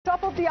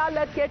top of the hour,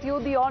 let's get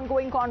you the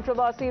ongoing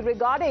controversy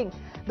regarding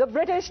the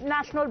British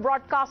national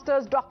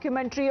broadcaster's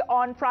documentary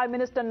on Prime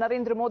Minister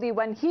Narendra Modi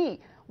when he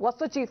was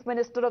the Chief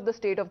Minister of the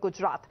state of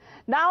Gujarat.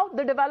 Now,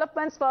 the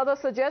developments further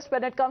suggest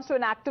when it comes to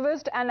an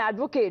activist and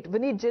advocate,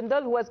 Vineet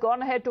Jindal, who has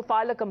gone ahead to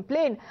file a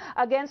complaint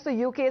against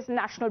the UK's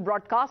national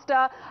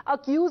broadcaster,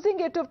 accusing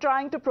it of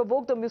trying to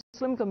provoke the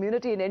Muslim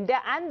community in India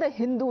and the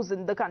Hindus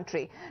in the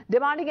country.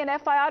 Demanding an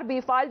FIR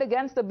be filed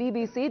against the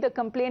BBC, the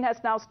complaint has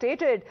now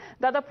stated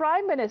that the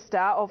Prime Minister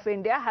of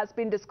India has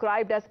been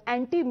described as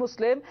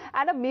anti-Muslim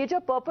and a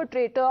major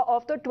perpetrator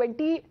of the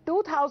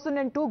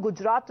 2002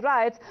 Gujarat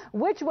riots,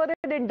 which were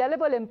an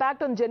indelible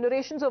impact on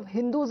generations of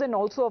Hindus and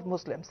also of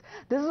Muslims.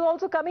 This is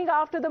also coming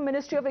after the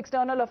Ministry of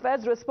External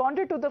Affairs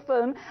responded to the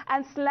film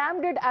and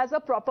slammed it as a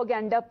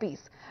propaganda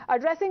piece.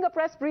 Addressing a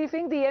press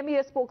briefing, the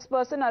MEA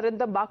spokesperson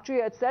Arindam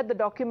Bagchi had said the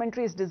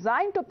documentary is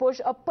designed to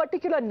push a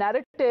particular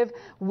narrative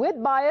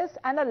with bias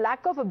and a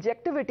lack of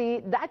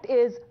objectivity that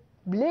is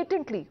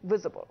blatantly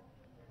visible.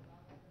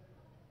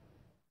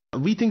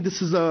 We think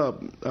this is a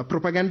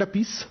propaganda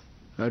piece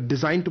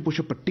designed to push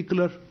a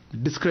particular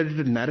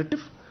discredited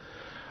narrative.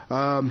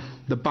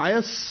 The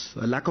bias,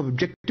 a lack of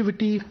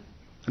objectivity,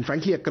 and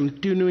frankly a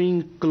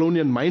continuing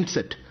colonial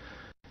mindset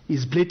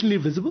is blatantly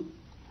visible.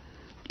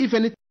 If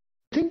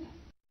anything,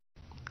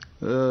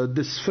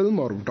 this film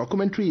or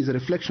documentary is a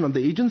reflection on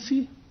the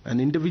agency and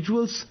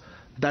individuals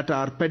that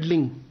are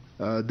peddling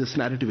this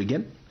narrative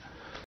again.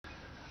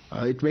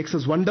 It makes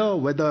us wonder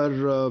whether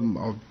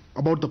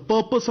about the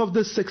purpose of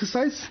this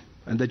exercise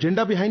and the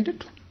agenda behind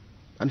it.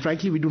 And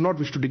frankly, we do not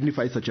wish to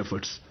dignify such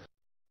efforts.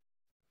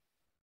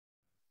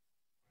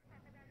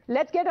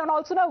 Let's get on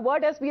also now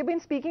word as we have been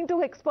speaking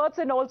to experts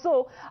and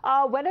also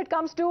when it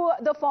comes to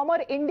the former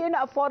Indian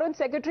Foreign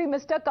Secretary,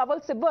 Mr.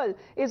 Sibal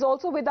is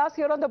also with us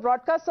here on the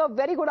broadcast. So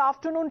very good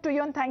afternoon to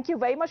you and thank you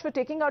very much for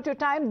taking out your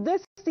time.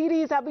 This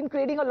series have been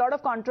creating a lot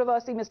of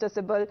controversy, Mr.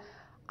 Sibal.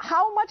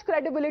 How much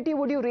credibility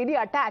would you really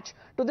attach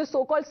to this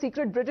so-called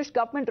secret British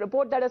government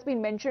report that has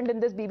been mentioned in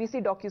this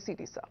BBC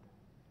docu-series, sir?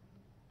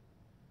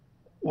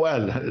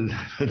 Well,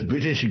 the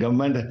British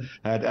government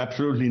had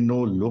absolutely no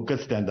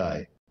locus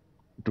standi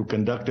to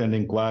conduct an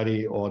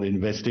inquiry or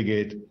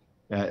investigate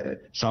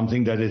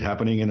something that is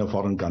happening in a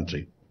foreign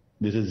country.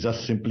 This is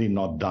just simply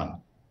not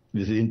done.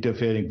 This is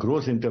interfering,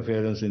 gross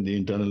interference in the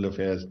internal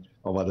affairs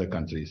of other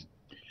countries.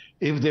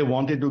 If they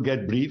wanted to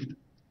get briefed,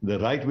 the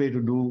right way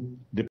to do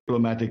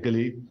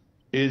diplomatically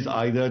is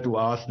either to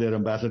ask their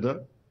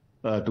ambassador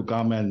to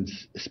come and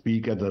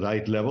speak at the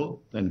right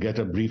level and get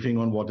a briefing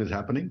on what is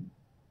happening,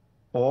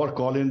 or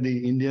call in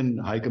the Indian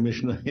High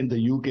Commissioner in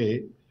the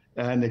UK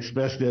and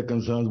express their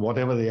concerns,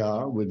 whatever they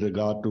are, with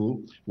regard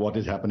to what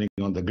is happening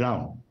on the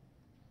ground.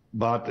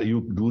 But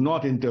you do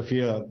not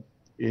interfere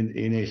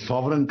in a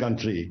sovereign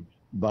country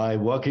by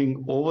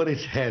working over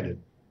its head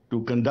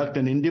to conduct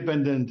an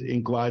independent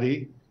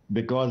inquiry,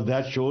 because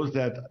that shows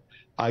that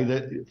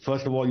either,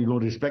 first of all, you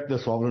don't respect the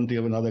sovereignty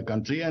of another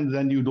country, and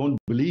then you don't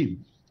believe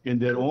in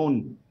their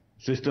own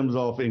systems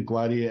of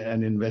inquiry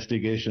and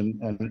investigation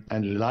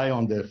and rely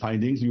on their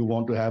findings. You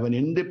want to have an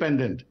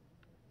independent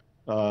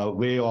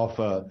way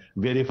of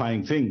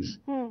verifying things,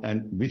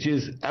 and which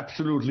is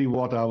absolutely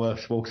what our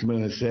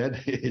spokesman has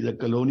said is a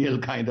colonial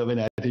kind of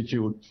an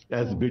attitude,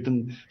 as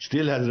Britain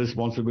still has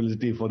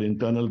responsibility for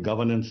internal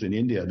governance in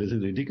India. This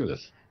is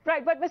ridiculous.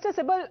 Right, but Mr.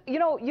 Sibal, you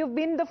know, you've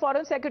been the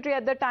Foreign Secretary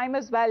at that time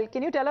as well.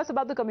 Can you tell us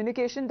about the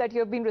communication that you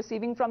have been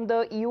receiving from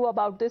the EU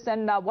about this,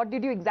 and what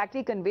did you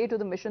exactly convey to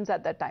the missions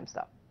at that time,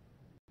 sir?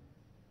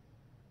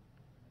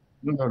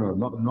 No,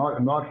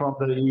 not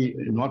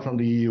from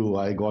the EU.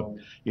 I got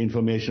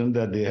information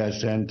that they had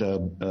sent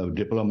a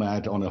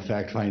diplomat on a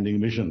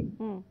fact-finding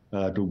mission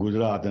to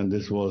Gujarat, and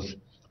this was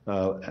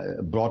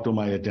brought to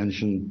my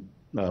attention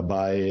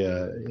by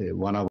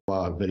one of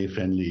our very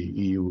friendly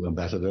EU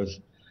ambassadors.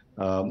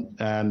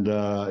 And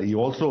he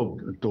also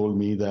told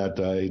me that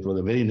it was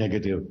a very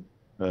negative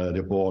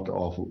report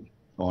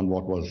on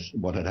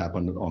what had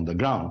happened on the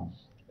ground.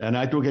 And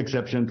I took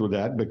exception to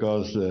that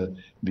because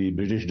the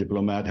British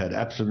diplomat had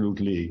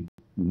absolutely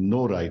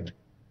no right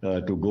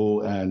to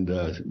go and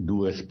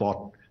do a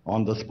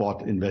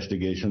on-the-spot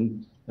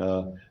investigation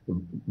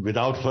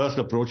without first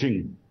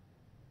approaching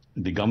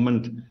the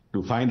government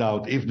to find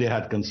out if they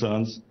had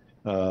concerns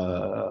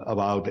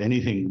about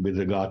anything with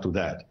regard to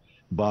that.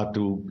 But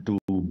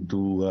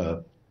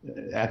to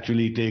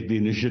actually take the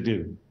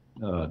initiative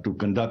to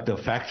conduct a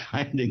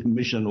fact-finding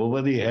mission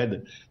over the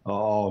head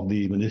of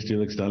the Ministry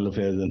of External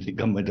Affairs and the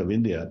Government of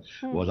India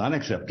was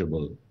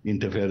unacceptable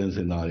interference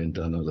in our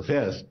internal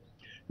affairs,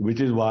 which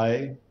is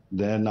why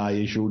then I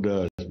issued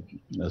a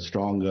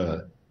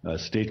strong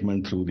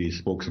statement through the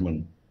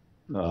spokesman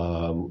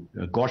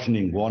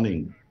cautioning,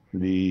 warning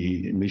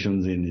the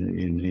missions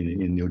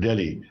in New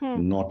Delhi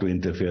not to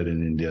interfere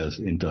in India's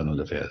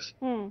internal affairs.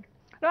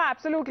 No,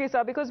 absolutely,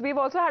 sir, because we've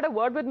also had a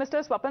word with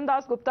Mr. Swapan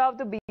Das Gupta of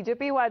the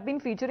BJP, who has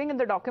been featuring in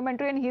the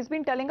documentary, and he's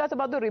been telling us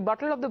about the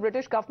rebuttal of the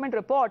British government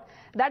report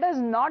that has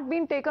not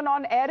been taken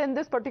on air in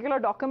this particular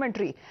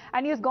documentary.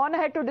 And he's gone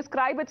ahead to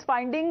describe its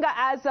finding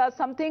as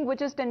something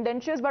which is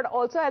tendentious, but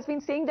also has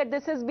been saying that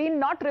this has been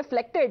not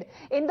reflected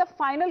in the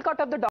final cut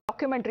of the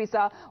documentary,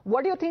 sir.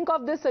 What do you think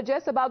of this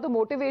suggests about the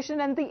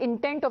motivation and the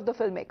intent of the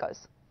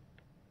filmmakers?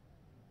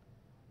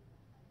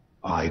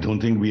 I don't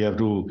think we have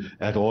to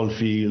at all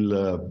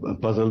feel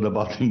puzzled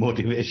about the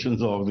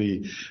motivations of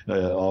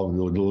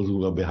those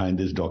who are behind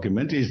this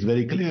document. It's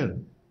very clear.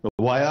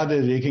 Why are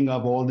they raking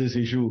up all this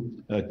issue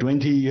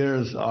 20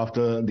 years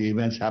after the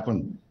events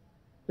happened?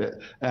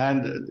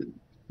 And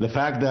the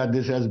fact that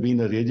this has been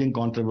a raging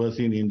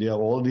controversy in India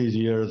all these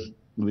years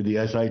with the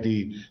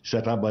SIT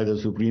set up by the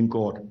Supreme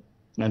Court,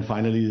 and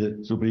finally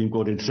the Supreme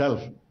Court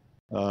itself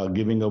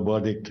giving a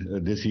verdict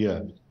this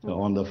year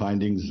on the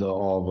findings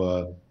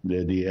of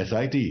the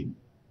SIT.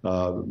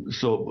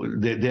 So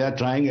they are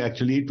trying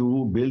actually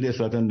to build a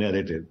certain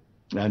narrative,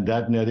 and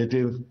that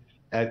narrative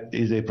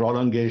is a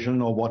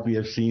prolongation of what we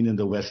have seen in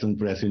the Western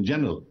press in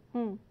general,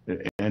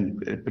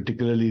 and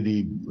particularly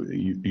the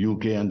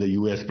UK and the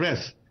US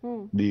press.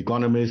 The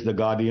Economist, the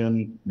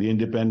Guardian, the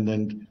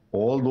Independent,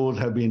 all those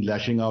have been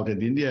lashing out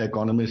at India.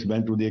 Economists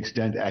went to the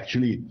extent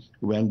actually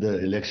when the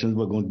elections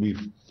were going to be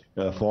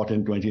fought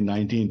in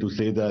 2019 to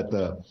say that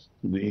the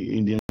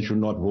Indians should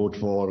not vote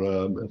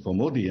for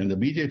Modi and the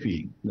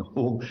BJP.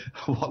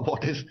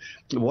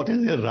 What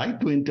is their right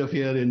to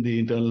interfere in the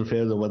internal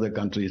affairs of other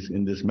countries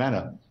in this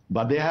manner?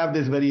 But they have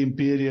this very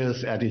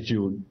imperious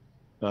attitude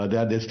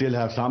that they still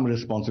have some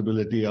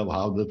responsibility of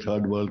how the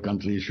third world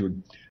countries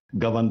should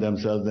govern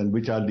themselves and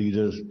which are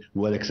leaders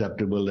who are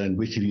acceptable and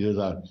which leaders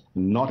are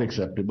not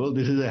acceptable.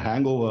 This is a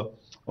hangover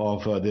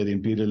of their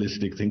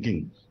imperialistic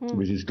thinking,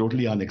 which is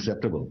totally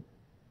unacceptable.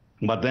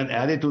 But then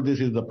added to this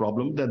is the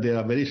problem that there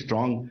are very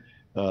strong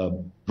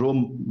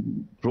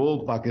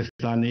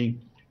pro-Pakistani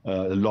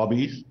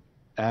lobbies,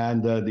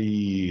 and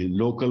the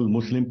local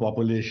Muslim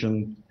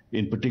population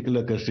in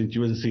particular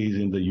constituencies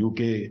in the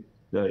UK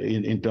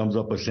in terms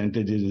of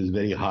percentages is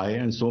very high,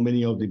 and so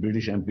many of the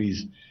British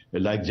MPs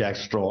like Jack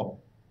Straw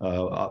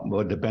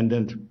were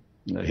dependent.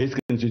 His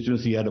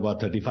constituency had about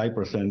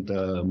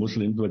 35%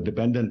 Muslims were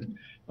dependent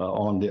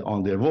on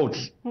their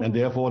votes, and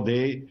therefore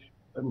they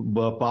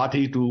were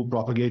party to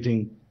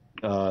propagating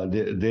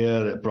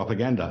their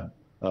propaganda.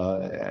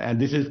 And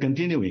this is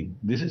continuing.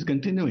 This is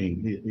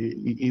continuing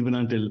even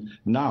until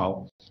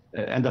now.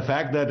 And the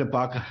fact that a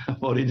Pak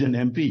origin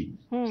MP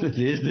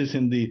raised this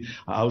in the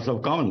House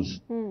of Commons,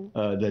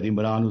 that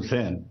Imran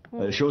Hussain,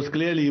 shows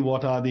clearly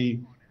what are the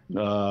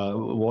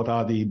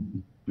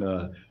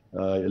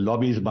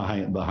lobbies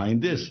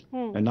behind this.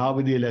 And now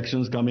with the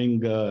elections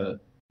coming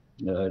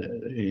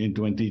in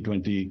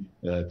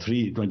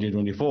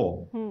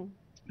 2024,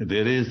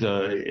 there is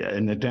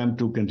an attempt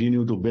to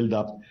continue to build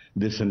up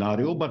this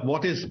scenario. But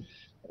what is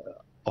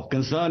of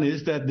concern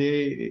is that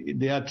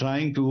they are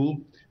trying to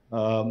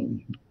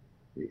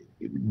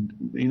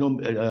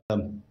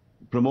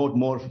promote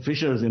more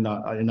fissures in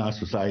our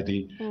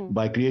society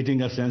by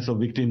creating a sense of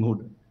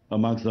victimhood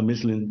amongst the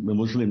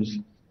Muslims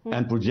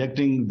and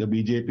projecting the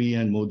BJP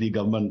and Modi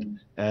government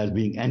as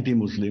being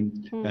anti-Muslim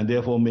and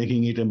therefore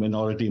making it a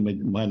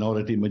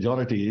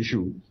minority-majority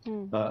issue.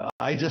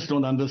 I just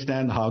don't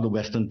understand how the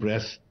Western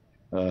press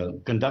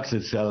conducts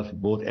itself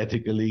both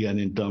ethically and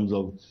in terms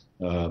of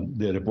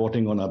their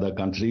reporting on other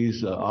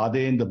countries. Are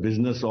they in the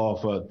business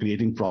of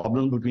creating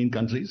problems between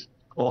countries,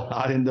 or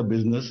are in the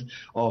business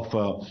of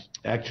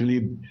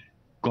actually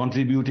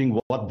contributing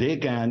what they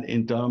can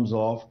in terms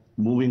of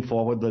moving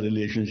forward the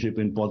relationship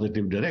in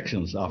positive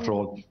directions? After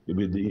all,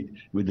 with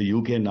the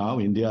UK now,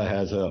 India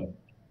has a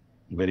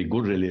very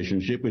good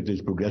relationship. It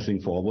is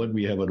progressing forward.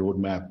 We have a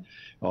roadmap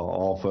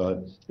of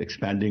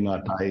expanding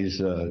our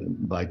ties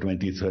by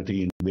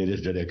 2030 in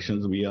various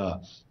directions. We are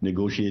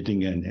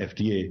negotiating an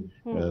FTA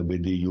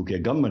with the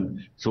UK government.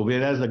 So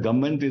whereas the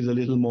government is a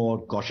little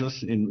more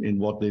cautious in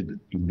what they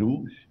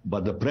do,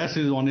 but the press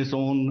is on its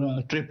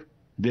own trip.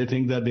 They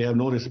think that they have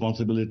no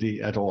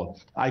responsibility at all.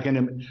 I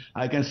can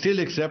still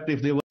accept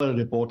if they were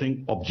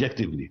reporting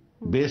objectively,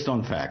 based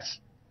on facts.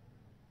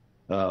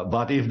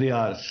 But if they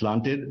are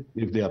slanted,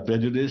 if they are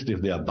prejudiced,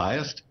 if they are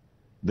biased,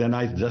 then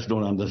I just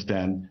don't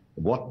understand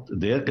what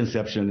their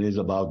conception is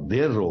about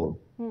their role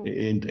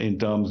in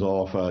terms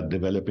of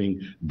developing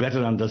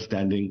better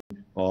understanding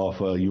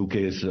of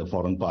UK's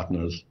foreign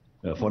partners,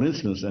 for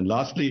instance. And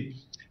lastly,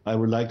 I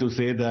would like to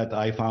say that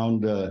I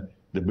found the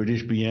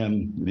British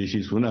PM,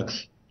 Rishi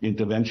Sunak's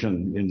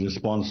intervention in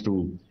response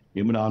to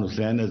Imran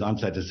Hussain as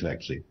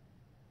unsatisfactory,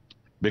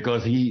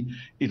 because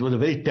it was a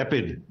very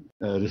tepid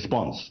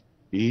response.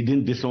 He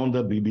didn't disown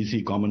the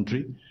BBC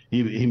commentary.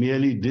 He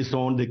merely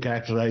disowned the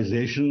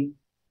characterization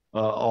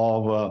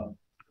of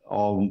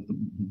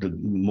the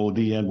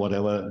Modi and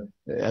whatever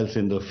else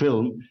in the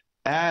film,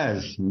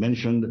 as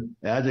mentioned,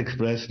 as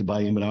expressed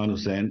by Imran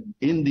Hussain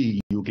in the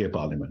UK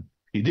Parliament.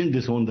 He didn't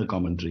disown the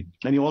commentary.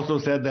 And he also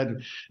said that,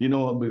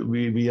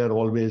 we are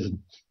always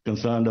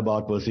concerned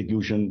about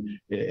persecution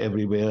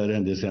everywhere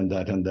and this and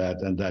that and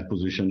that, and that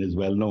position is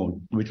well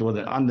known, which was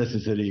an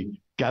unnecessary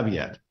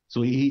caveat.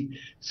 So I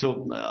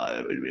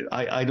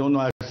don't know.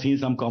 I've seen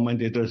some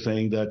commentators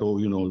saying that,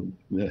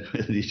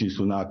 Rishi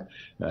Sunak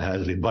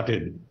has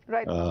rebutted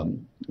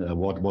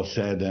what was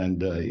said,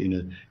 and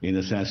in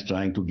a sense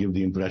trying to give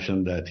the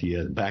impression that he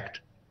has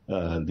backed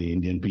the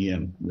Indian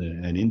PM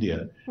and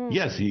India.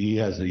 Yes, he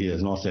has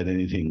not said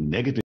anything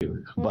negative,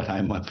 but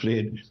I'm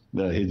afraid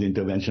his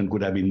intervention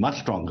could have been much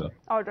stronger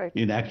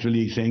in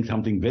actually saying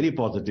something very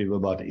positive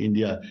about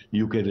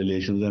India-UK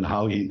relations and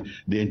how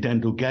they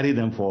intend to carry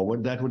them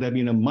forward. That would have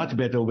been a much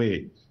better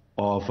way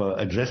of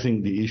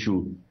addressing the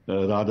issue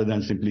rather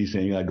than simply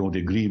saying, I don't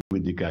agree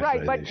with the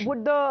characterization. Right, but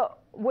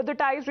would the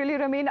ties really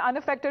remain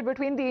unaffected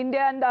between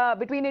India and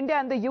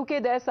the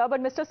UK there, sir?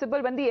 But Mr.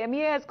 Sibal, when the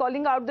MEA is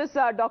calling out this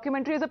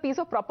documentary as a piece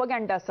of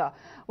propaganda, sir,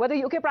 where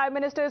the UK Prime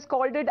Minister has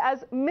called it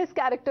as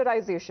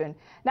mischaracterization.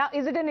 Now,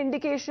 is it an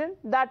indication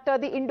that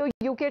the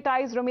Indo-UK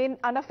ties remain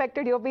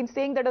unaffected? You have been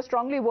saying that a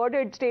strongly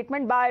worded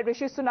statement by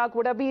Rishi Sunak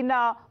would have been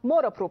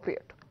more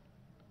appropriate.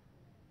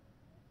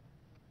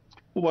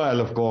 Well,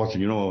 of course,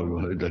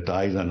 the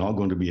ties are not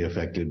going to be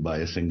affected by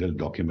a single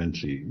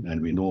documentary.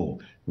 And we know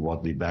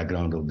what the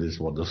background of this,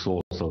 what the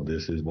source of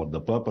this is, what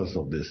the purpose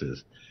of this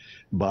is.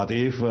 But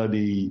if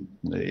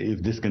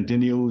this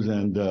continues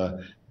and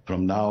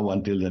from now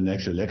until the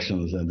next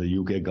elections and the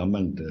UK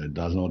government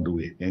does not do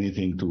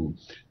anything to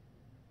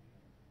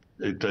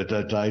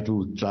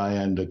try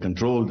and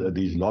control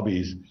these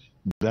lobbies,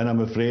 then I'm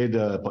afraid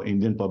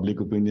Indian public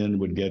opinion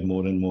would get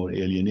more and more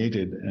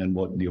alienated, and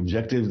what the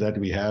objectives that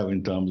we have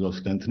in terms of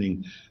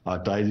strengthening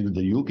our ties with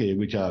the UK,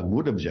 which are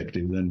good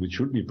objectives and which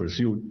should be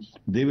pursued,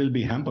 they will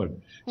be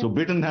hampered. So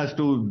Britain has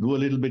to do a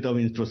little bit of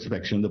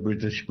introspection, the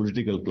British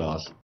political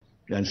class,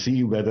 and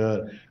see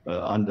whether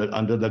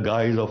under the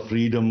guise of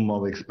freedom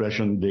of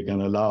expression, they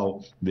can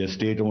allow their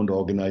state-owned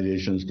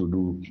organizations to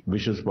do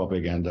vicious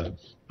propaganda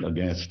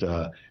against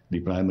the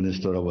Prime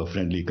Minister of a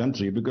friendly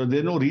country, because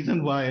there's no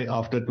reason why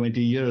after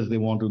 20 years they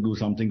want to do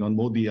something on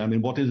Modi. I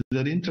mean, what is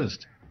their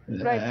interest?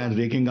 And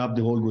raking up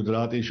the whole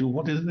Gujarat issue,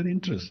 what is their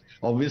interest?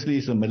 Obviously,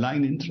 it's a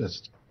malign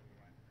interest.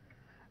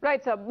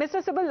 Right, sir.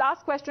 Mr. Sibal,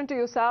 last question to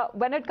you, sir.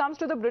 When it comes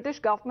to the British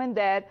government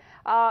there,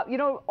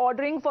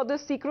 ordering for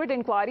this secret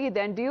inquiry,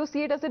 then do you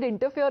see it as an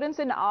interference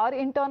in our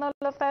internal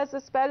affairs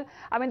as well?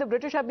 I mean, the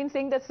British have been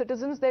saying that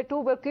citizens there too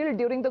were killed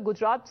during the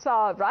Gujarat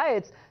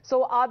riots.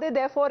 So are they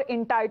therefore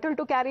entitled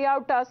to carry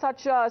out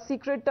such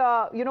secret,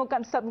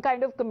 some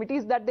kind of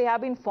committees that they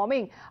have been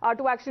forming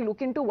to actually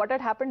look into what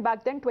had happened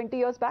back then, 20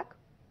 years back?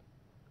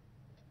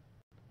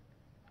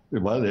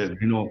 Well,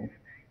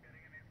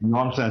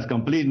 nonsense,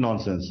 complete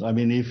nonsense. I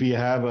mean, if we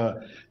have,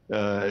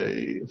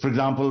 for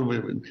example,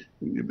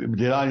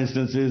 there are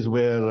instances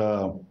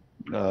where,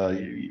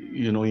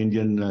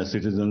 Indian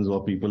citizens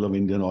or people of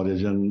Indian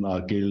origin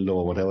are killed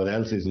or whatever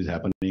else is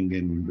happening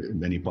in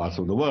many parts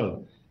of the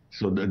world.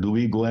 So do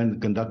we go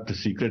and conduct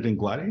secret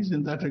inquiries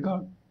in that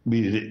regard?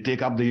 We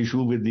take up the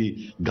issue with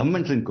the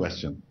governments in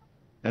question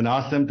and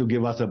ask them to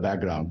give us a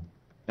background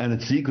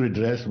and seek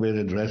redress where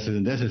redress is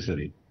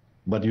necessary.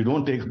 But you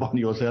don't take upon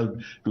yourself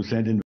to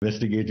send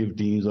investigative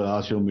teams or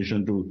ask your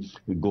mission to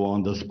go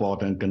on the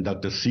spot and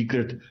conduct a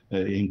secret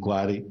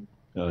inquiry.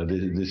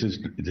 This is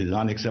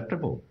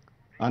unacceptable.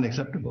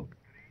 Unacceptable.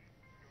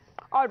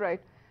 All right.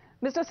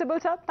 Mr.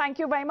 Sibal, sir, thank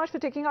you very much for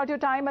taking out your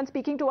time and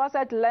speaking to us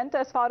at length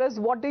as far as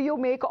what do you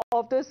make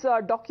of this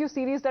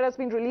docu-series that has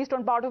been released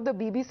on part of the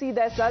BBC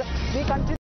there, sir. We continue